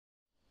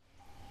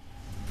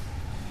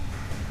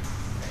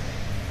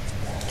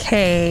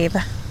cave.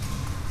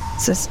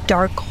 It's this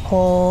dark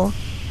hole.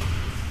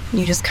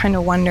 You just kind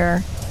of wonder,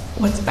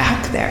 what's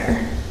back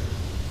there?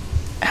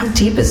 How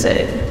deep is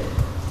it?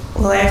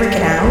 Will I ever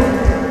get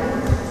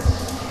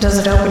out? Does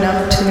it open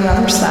up to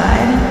another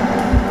side?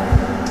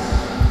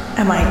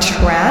 Am I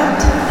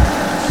trapped?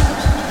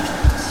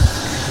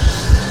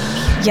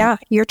 Yeah,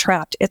 you're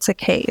trapped. It's a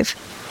cave.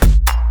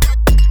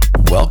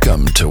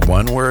 Welcome to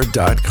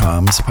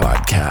OneWord.com's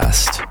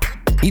podcast.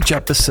 Each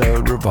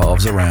episode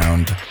revolves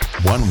around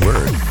one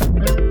word.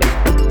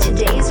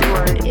 Today's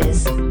word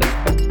is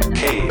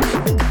cave.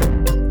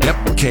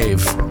 Yep,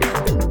 cave.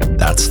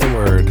 That's the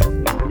word.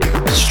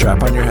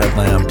 Strap on your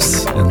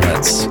headlamps and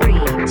let's 3, 2,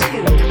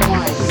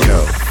 1.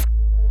 go.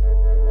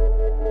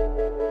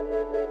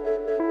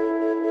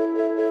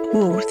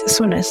 Ooh, this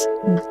one is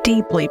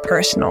deeply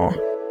personal.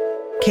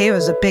 Cave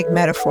is a big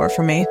metaphor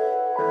for me.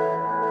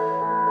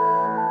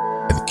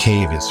 The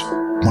cave is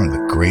one of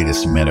the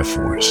greatest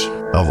metaphors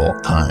of all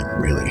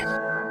time, really.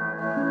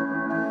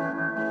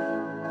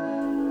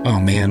 Oh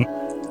man,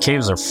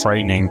 caves are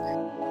frightening.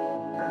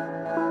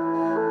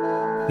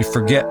 You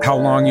forget how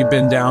long you've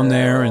been down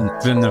there, and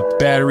then the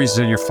batteries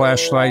of your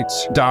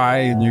flashlights die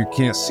and you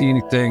can't see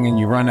anything and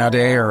you run out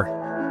of air.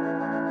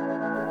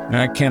 And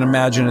I can't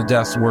imagine a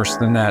death worse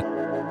than that.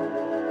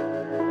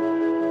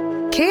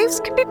 Caves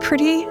can be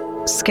pretty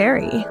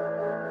scary.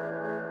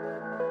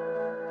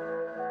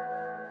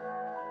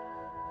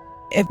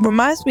 It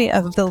reminds me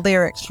of the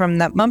lyrics from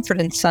that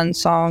Mumford & Sons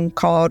song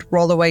called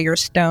Roll Away Your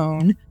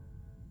Stone.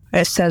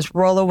 It says,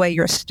 roll away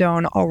your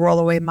stone, I'll roll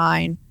away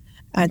mine,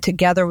 and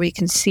together we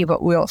can see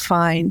what we'll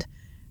find.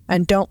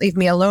 And don't leave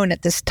me alone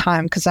at this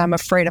time, because I'm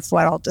afraid of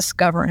what I'll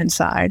discover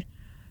inside.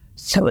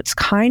 So it's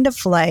kind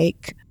of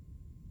like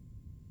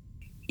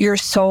your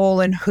soul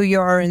and who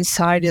you are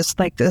inside is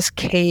like this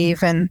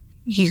cave, and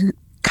you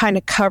kind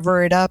of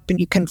cover it up, and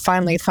you can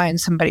finally find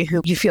somebody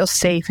who you feel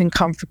safe and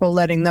comfortable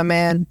letting them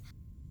in.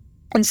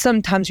 And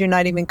sometimes you're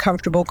not even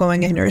comfortable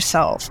going in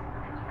yourself.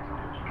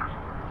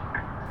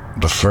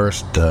 The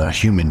first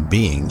human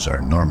beings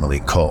are normally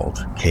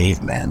called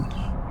cavemen,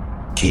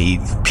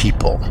 cave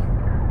people.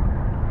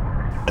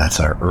 That's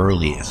our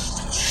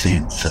earliest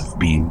sense of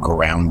being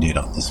grounded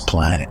on this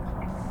planet.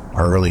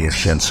 Our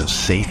earliest sense of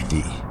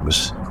safety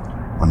was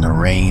when the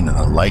rain and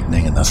the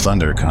lightning and the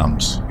thunder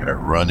comes. You gotta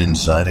run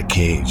inside a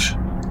cave,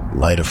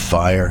 light a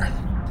fire,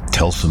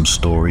 tell some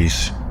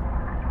stories.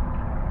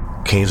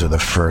 Caves are the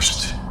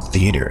first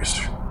theaters.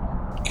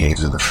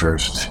 Caves are the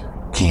first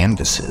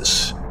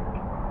canvases.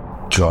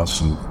 Draw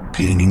some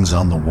paintings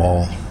on the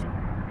wall.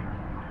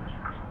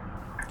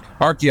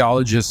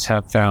 Archaeologists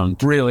have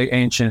found really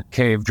ancient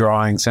cave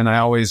drawings, and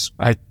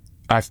I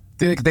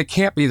think they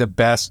can't be the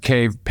best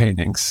cave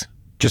paintings.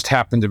 Just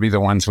happen to be the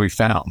ones we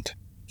found.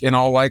 In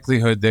all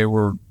likelihood, they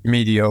were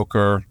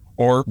mediocre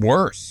or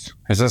worse.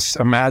 I just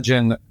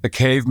imagine the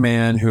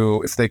caveman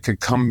who, if they could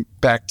come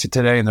back to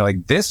today and they're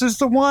like, this is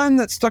the one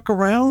that stuck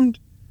around?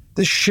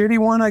 This shitty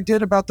one I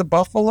did about the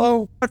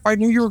buffalo? If I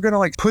knew you were going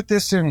to put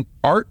this in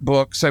art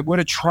books, I would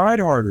have tried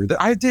harder.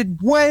 I did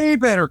way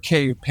better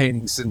cave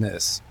paintings than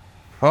this.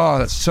 Oh,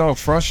 that's so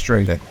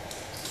frustrating.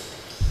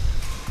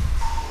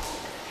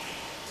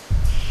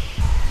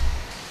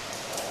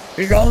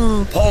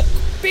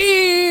 Lompoc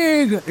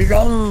big,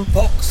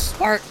 Lompoc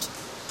smart,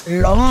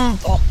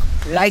 Lompoc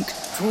like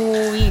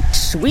to eat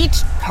sweet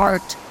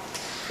tart.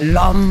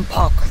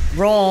 Lompoc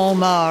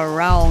roam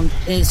around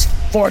his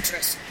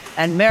fortress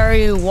and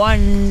marry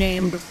one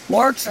named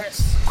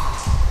Fortress.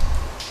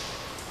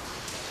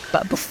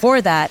 But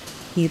before that,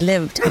 he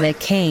lived in a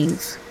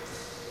cave.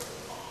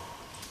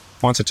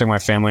 Once I took my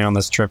family on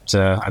this trip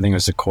to, I think it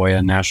was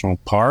Sequoia National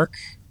Park,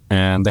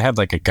 and they had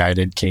a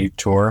guided cave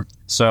tour.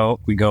 So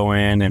we go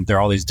in and there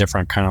are all these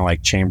different kind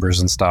of chambers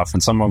and stuff,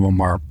 and some of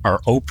them are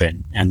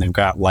open and they've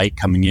got light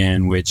coming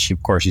in, which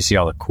of course you see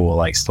all the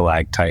cool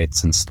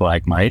stalactites and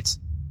stalagmites.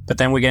 But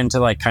then we get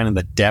into kind of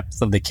the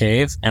depth of the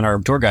cave, and our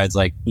tour guide's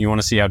like, you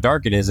want to see how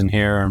dark it is in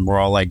here? And we're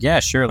all like, yeah,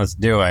 sure, let's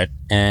do it.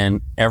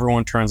 And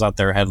everyone turns out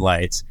their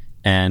headlights,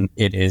 and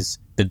it is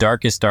the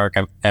darkest dark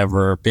I've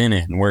ever been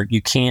in, where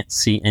you can't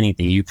see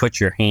anything. You put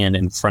your hand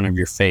in front of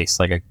your face,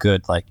 a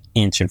good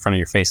inch in front of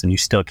your face, and you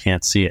still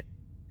can't see it.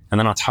 And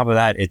then on top of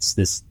that, it's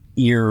this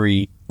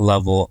eerie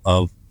level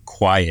of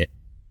quiet.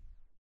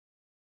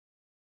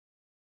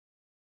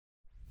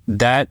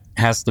 That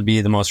has to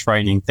be the most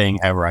frightening thing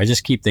ever. I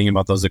just keep thinking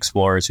about those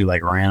explorers who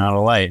ran out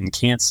of light and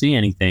can't see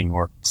anything,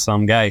 or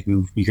some guy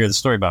who you hear the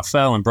story about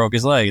fell and broke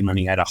his leg and then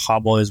he had to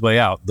hobble his way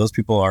out. Those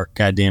people are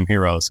goddamn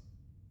heroes.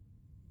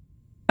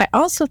 I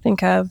also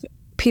think of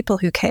people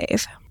who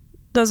cave.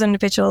 Those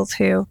individuals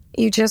who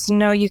you just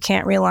know you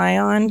can't rely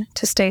on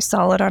to stay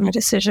solid on a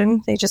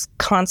decision. They just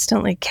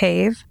constantly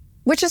cave,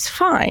 which is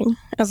fine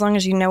as long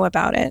as you know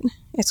about it.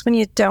 It's when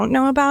you don't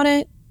know about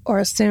it or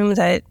assume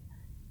that,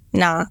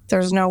 nah,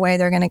 there's no way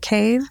they're going to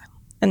cave.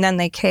 And then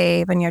they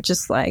cave and you're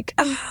just like,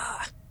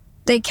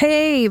 they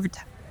caved.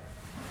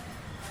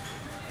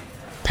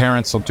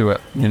 Parents will do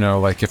it,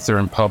 like if they're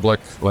in public,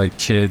 like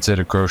kids at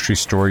a grocery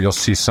store, you'll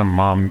see some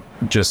mom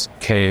just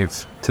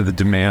cave to the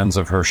demands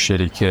of her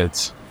shitty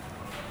kids.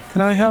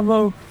 Can I have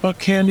a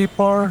candy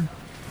bar?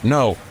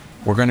 No,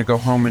 we're going to go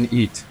home and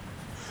eat.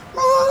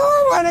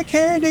 Oh, I want a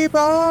candy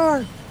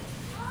bar.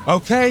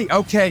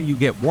 Okay, you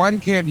get one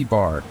candy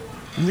bar.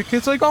 And the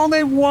kid's like,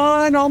 only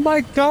one? Oh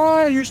my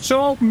God, you're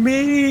so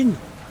mean.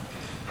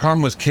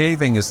 Problem with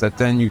caving is that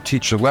then you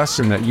teach a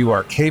lesson that you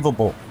are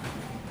caveable.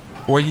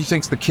 What do you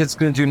think the kid's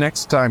going to do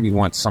next time you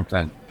want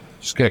something?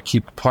 Just got to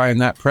keep applying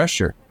that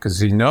pressure because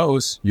he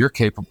knows you're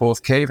capable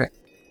of caving.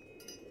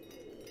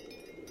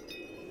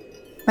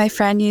 My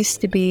friend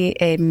used to be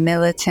a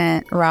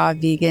militant raw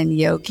vegan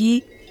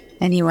yogi,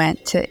 and he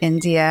went to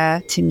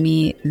India to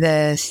meet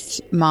this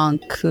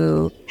monk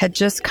who had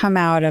just come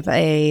out of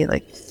a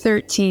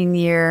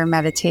 13-year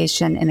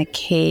meditation in a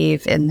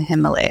cave in the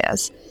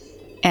Himalayas.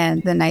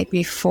 And the night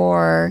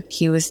before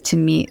he was to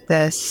meet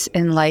this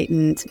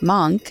enlightened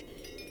monk,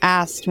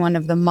 asked one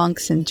of the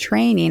monks in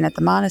training at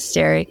the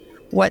monastery,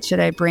 what should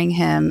I bring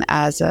him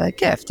as a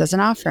gift, as an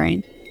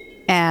offering?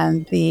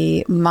 And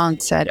the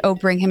monk said,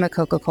 bring him a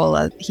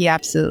Coca-Cola. He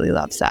absolutely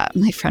loves that.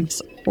 My friend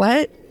was like,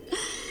 what?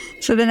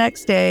 So the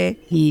next day,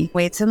 he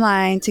waits in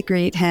line to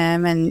greet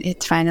him, and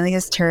it's finally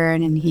his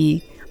turn, and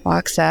he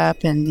walks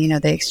up, and,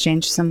 they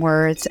exchange some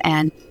words,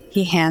 and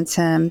he hands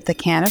him the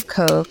can of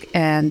Coke,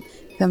 and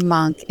the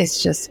monk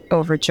is just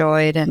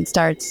overjoyed and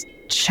starts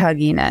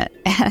chugging it.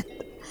 And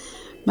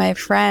my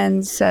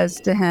friend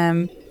says to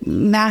him,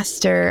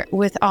 Master,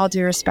 with all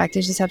due respect,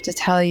 I just have to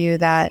tell you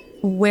that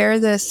where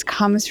this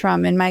comes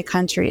from in my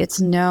country, it's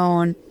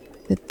known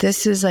that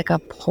this is like a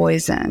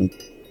poison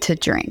to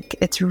drink.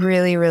 It's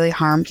really, really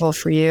harmful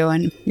for you.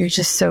 And you're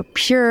just so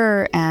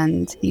pure.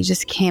 And you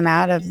just came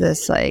out of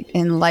this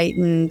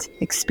enlightened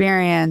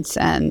experience.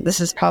 And this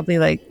is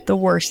probably the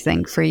worst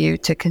thing for you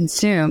to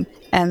consume.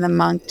 And the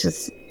monk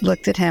just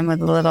looked at him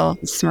with a little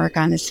smirk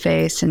on his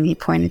face. And he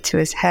pointed to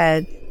his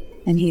head.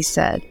 And he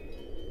said,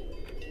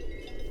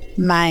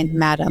 mine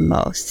matter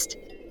most.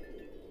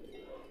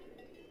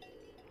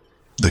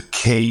 The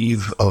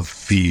Cave of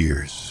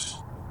Fears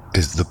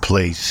is the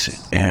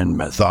place in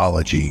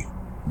mythology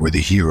where the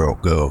hero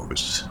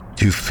goes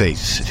to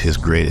face his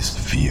greatest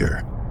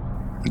fear.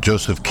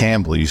 Joseph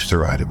Campbell used to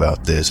write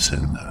about this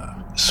in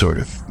a sort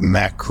of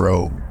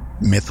macro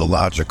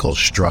mythological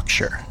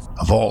structure.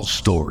 Of all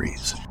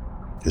stories,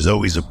 there's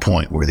always a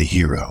point where the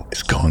hero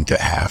is going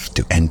to have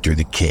to enter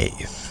the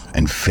cave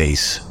and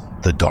face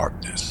the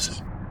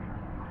darkness.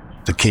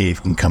 The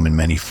cave can come in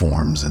many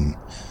forms, and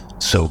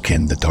so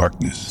can the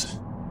darkness.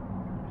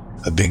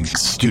 A big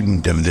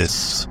student of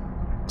this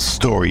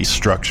story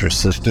structure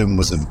system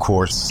was, of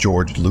course,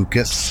 George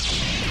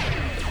Lucas.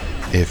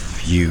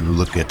 If you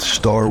look at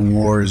Star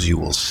Wars, you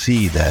will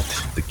see that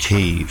the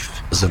cave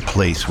is a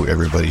place where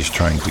everybody's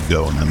trying to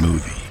go in the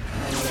movie.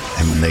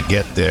 And when they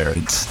get there,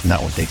 it's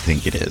not what they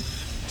think it is.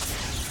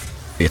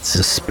 It's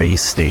a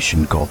space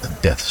station called the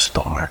Death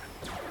Star.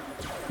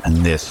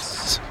 And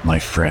this, my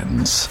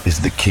friends, is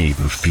the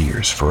Cave of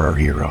Fears for our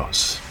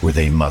heroes, where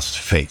they must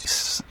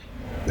face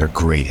their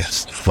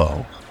greatest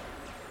foe.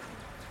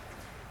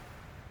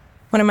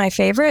 One of my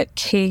favorite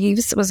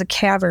caves was a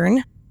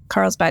cavern,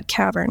 Carlsbad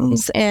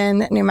Caverns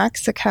in New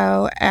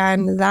Mexico,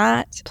 and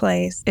that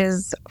place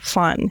is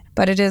fun.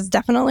 But it is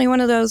definitely one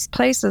of those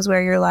places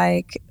where you're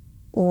like,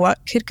 what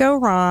could go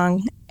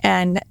wrong?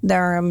 And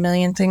there are a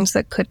million things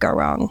that could go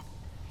wrong.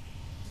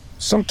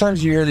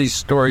 Sometimes you hear these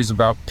stories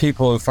about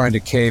people who find a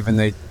cave and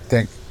they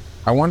think,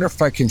 I wonder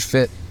if I can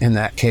fit in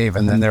that cave.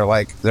 And then they're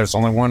like, there's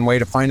only one way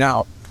to find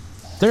out.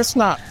 There's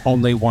not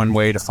only one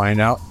way to find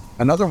out.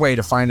 Another way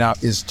to find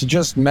out is to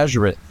just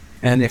measure it.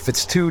 And if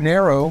it's too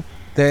narrow,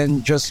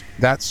 then just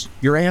that's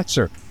your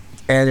answer.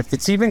 And if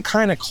it's even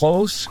kind of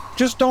close,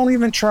 just don't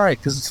even try it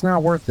because it's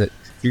not worth it.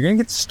 You're going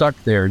to get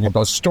stuck there. And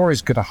those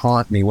stories could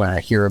haunt me when I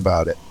hear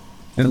about it.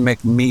 It'll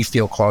make me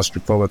feel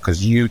claustrophobic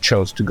because you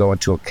chose to go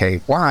into a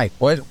cave. Why?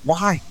 What?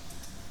 Why?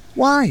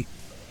 Why?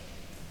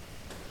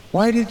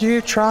 Why did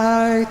you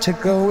try to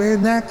go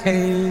in that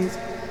cave?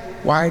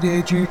 Why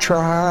did you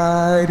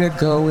try to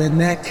go in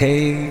that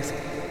cave?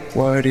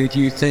 What did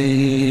you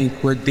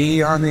think would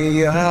be on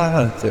the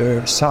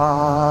other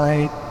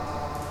side?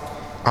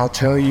 I'll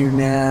tell you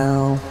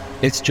now,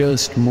 it's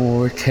just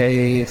more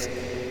cave.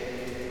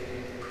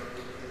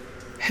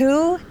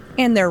 Who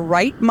in their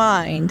right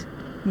mind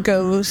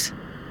goes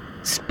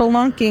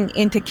spelunking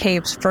into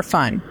caves for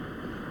fun?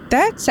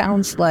 That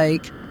sounds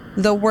like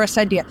the worst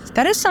idea.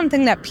 That is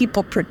something that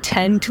people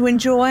pretend to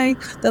enjoy.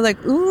 They're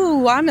like,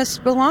 ooh, I'm a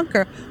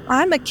spelunker.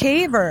 I'm a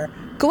caver.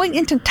 Going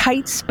into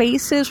tight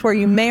spaces where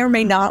you may or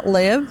may not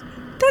live,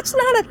 that's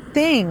not a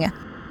thing.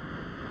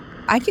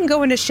 I can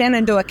go into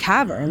Shenandoah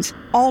Caverns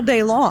all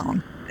day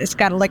long. It's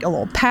got a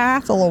little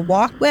path, a little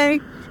walkway,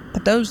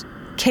 but those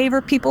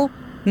caver people,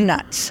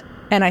 nuts.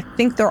 And I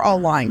think they're all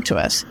lying to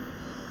us.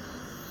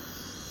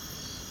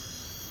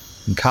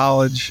 In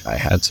college, I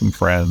had some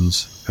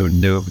friends who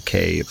knew of a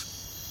cave.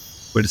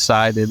 We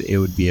decided it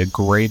would be a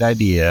great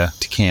idea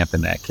to camp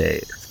in that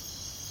cave.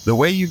 The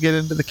way you get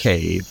into the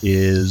cave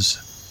is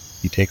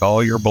you take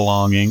all your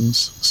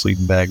belongings,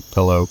 sleeping bag,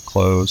 pillow,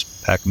 clothes,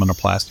 pack them in a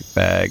plastic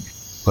bag,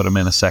 put them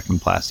in a second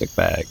plastic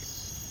bag.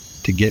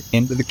 To get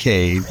into the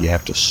cave, you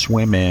have to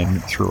swim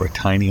in through a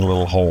tiny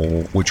little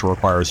hole, which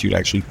requires you to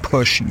actually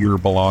push your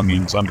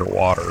belongings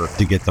underwater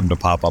to get them to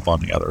pop up on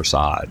the other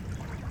side.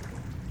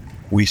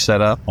 We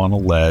set up on a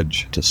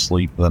ledge to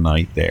sleep the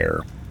night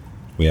there.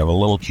 We have a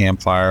little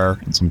campfire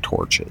and some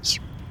torches.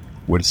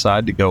 We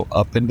decide to go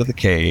up into the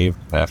cave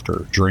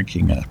after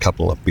drinking a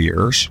couple of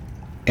beers.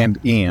 And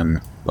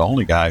Ian, the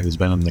only guy who's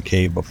been in the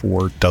cave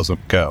before,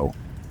 doesn't go.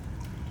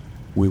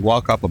 We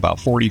walk up about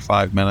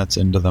 45 minutes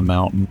into the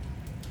mountain.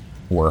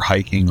 We're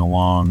hiking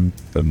along,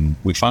 and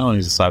we finally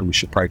decide we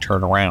should probably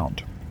turn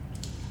around.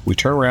 We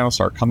turn around and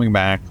start coming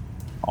back.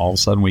 All of a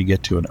sudden, we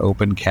get to an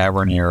open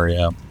cavern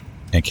area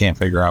and can't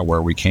figure out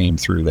where we came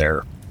through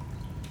there.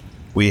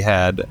 We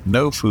had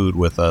no food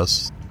with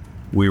us.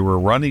 We were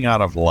running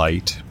out of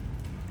light,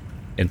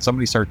 and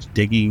somebody starts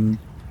digging,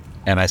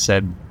 and I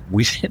said,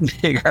 we didn't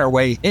dig our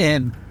way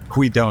in.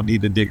 We don't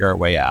need to dig our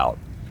way out.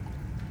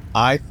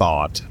 I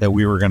thought that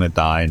we were going to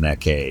die in that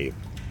cave.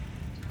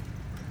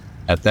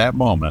 At that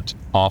moment,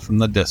 off in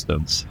the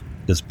distance,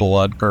 this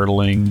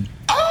blood-curdling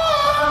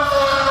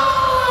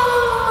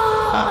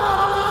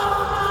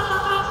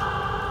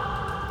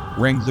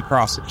rings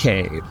across the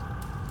cave.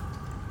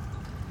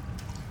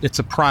 It's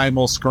a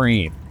primal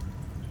scream.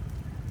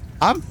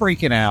 I'm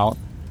freaking out.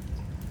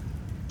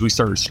 We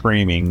started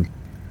screaming.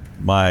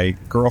 My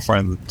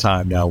girlfriend at the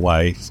time, now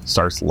wife,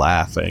 starts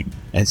laughing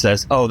and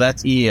says, "Oh,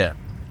 that's Ian."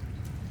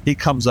 He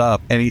comes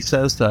up and he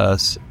says to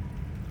us,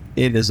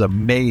 "It is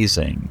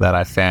amazing that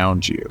I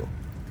found you,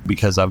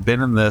 because I've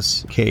been in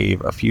this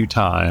cave a few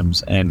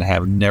times and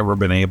have never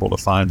been able to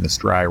find this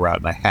dry route,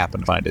 and I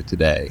happened to find it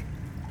today."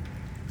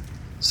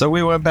 So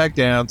we went back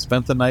down,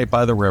 spent the night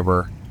by the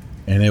river,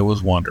 and it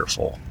was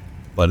wonderful.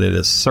 But it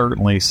is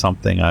certainly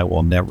something I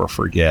will never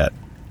forget.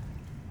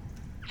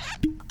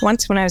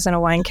 Once when I was in a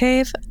wine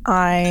cave,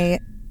 I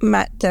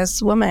met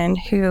this woman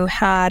who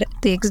had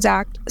the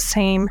exact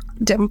same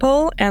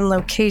dimple and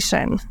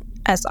location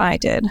as I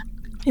did.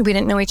 We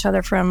didn't know each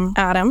other from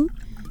Adam.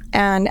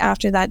 And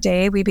after that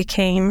day, we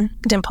became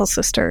dimple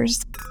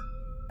sisters.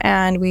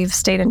 And we've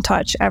stayed in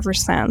touch ever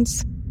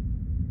since.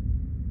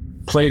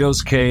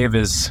 Plato's Cave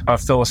is a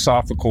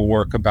philosophical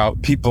work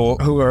about people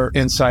who are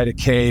inside a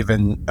cave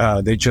and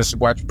they just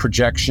watch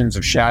projections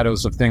of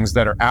shadows of things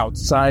that are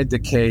outside the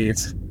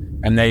cave,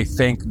 and they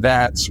think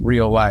that's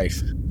real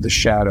life, the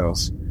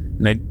shadows.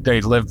 And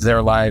they live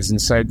their lives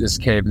inside this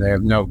cave, and they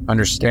have no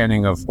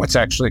understanding of what's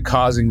actually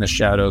causing the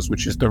shadows,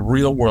 which is the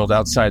real world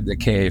outside the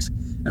cave.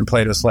 And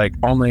Plato's like,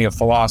 only a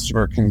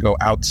philosopher can go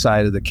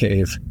outside of the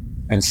cave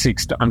and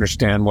seeks to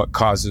understand what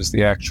causes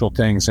the actual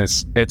things.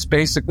 It's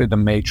basically the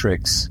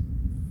Matrix.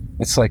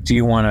 It's like, do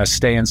you want to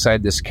stay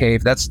inside this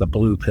cave? That's the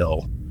blue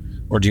pill.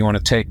 Or do you want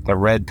to take the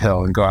red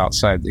pill and go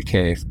outside the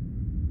cave?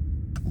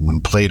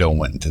 When Plato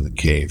went into the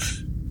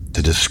cave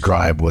to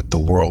describe what the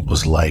world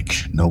was like,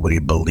 nobody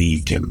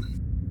believed him.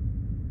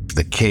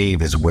 The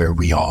cave is where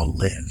we all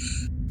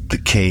live. The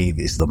cave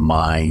is the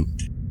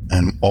mind,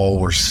 and all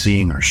we're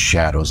seeing are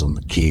shadows on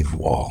the cave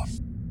wall.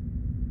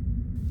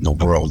 The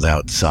world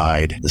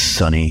outside, the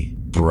sunny,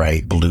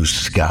 bright blue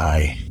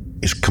sky,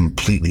 is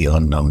completely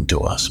unknown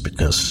to us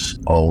because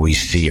all we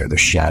see are the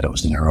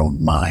shadows in our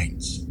own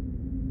minds.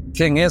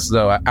 Thing is,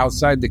 though,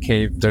 outside the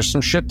cave, there's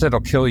some shit that'll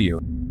kill you.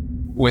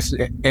 With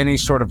any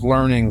sort of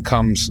learning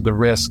comes the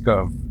risk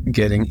of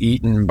getting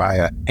eaten by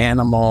an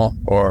animal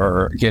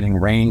or getting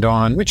rained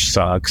on, which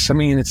sucks. I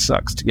mean, it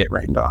sucks to get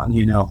rained on,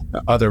 you know.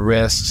 Other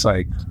risks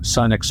like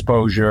sun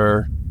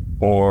exposure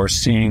or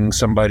seeing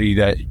somebody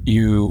that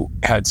you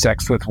had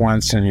sex with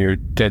once and you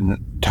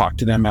didn't talk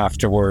to them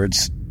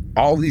afterwards.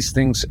 All these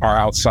things are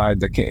outside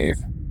the cave.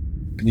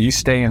 You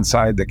stay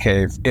inside the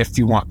cave if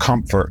you want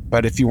comfort,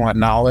 but if you want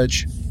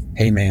knowledge,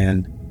 hey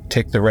man,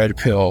 take the red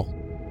pill.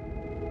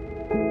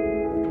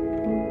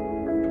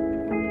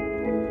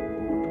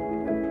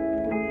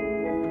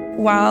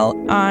 While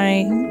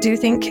I do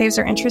think caves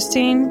are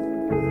interesting,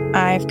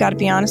 I've got to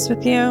be honest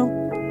with you.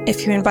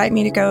 If you invite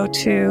me to go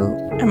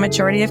to a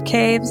majority of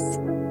caves,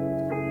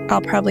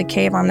 I'll probably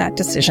cave on that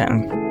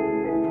decision.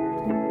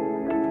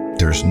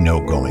 There's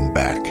no going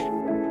back.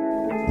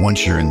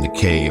 Once you're in the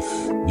cave,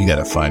 you got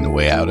to find a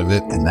way out of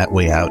it, and that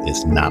way out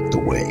is not the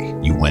way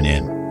you went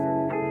in.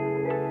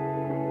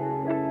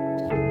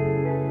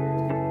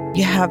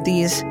 You have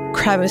these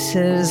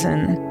crevices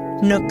and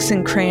nooks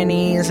and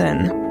crannies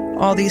and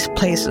all these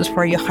places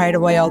where you hide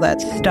away all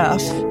that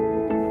stuff.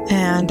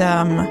 And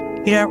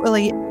you don't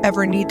really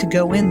ever need to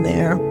go in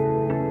there,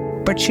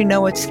 but you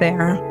know it's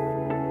there.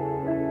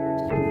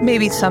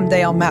 Maybe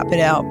someday I'll map it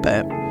out,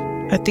 but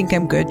I think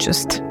I'm good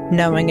just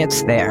knowing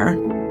it's there.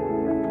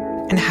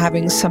 And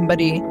having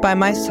somebody by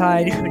my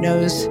side who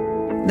knows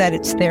that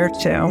it's there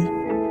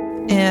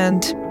too.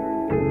 And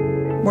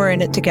we're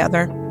in it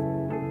together.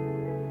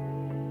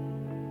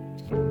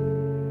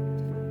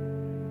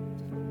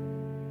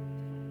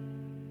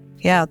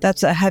 Yeah,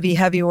 that's a heavy,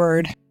 heavy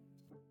word.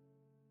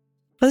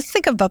 Let's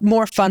think of a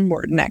more fun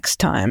word next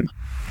time.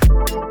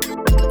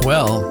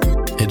 Well,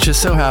 it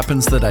just so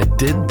happens that I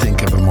did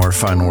think of a more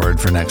fun word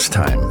for next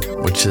time,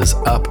 which is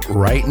up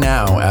right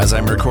now as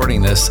I'm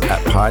recording this at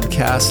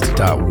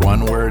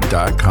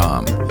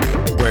podcast.oneword.com,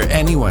 where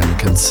anyone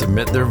can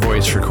submit their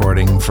voice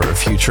recording for a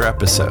future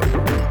episode.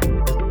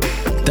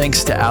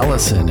 Thanks to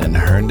Alison in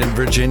Herndon,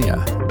 Virginia,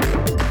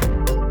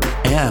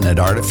 Anne at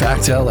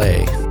Artifact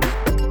LA,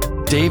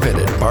 David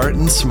at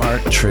Barton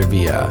Smart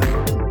Trivia,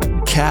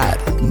 Kat,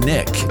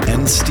 Nick,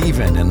 and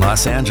Steven in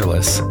Los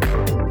Angeles,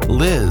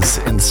 Liz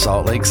in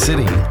Salt Lake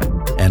City,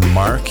 and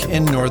Mark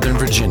in Northern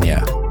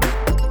Virginia.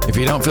 If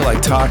you don't feel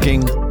like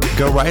talking,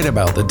 go write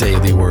about the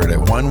Daily Word at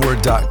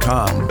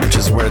oneword.com, which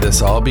is where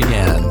this all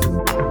began.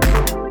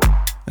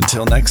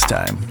 Until next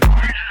time.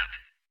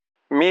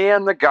 Me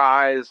and the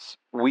guys,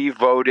 we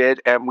voted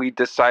and we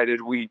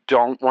decided we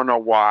don't want to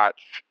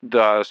watch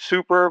the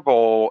Super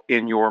Bowl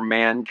in your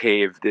man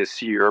cave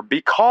this year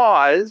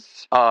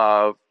because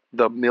of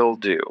the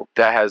mildew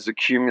that has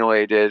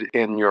accumulated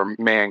in your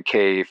man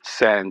cave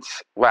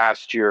since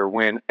last year,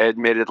 when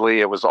admittedly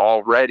it was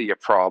already a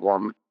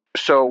problem.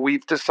 So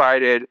we've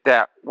decided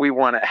that we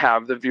want to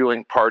have the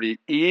viewing party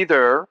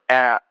either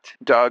at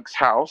Doug's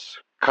house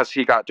because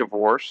he got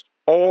divorced,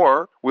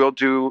 or we'll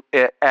do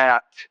it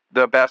at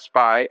the Best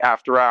Buy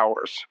after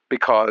hours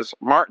because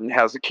Martin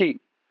has a key.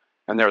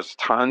 And there's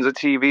tons of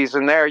TVs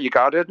in there. You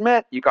got to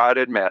admit,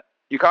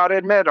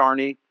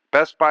 Arnie,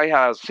 Best Buy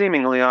has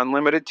seemingly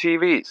unlimited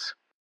TVs.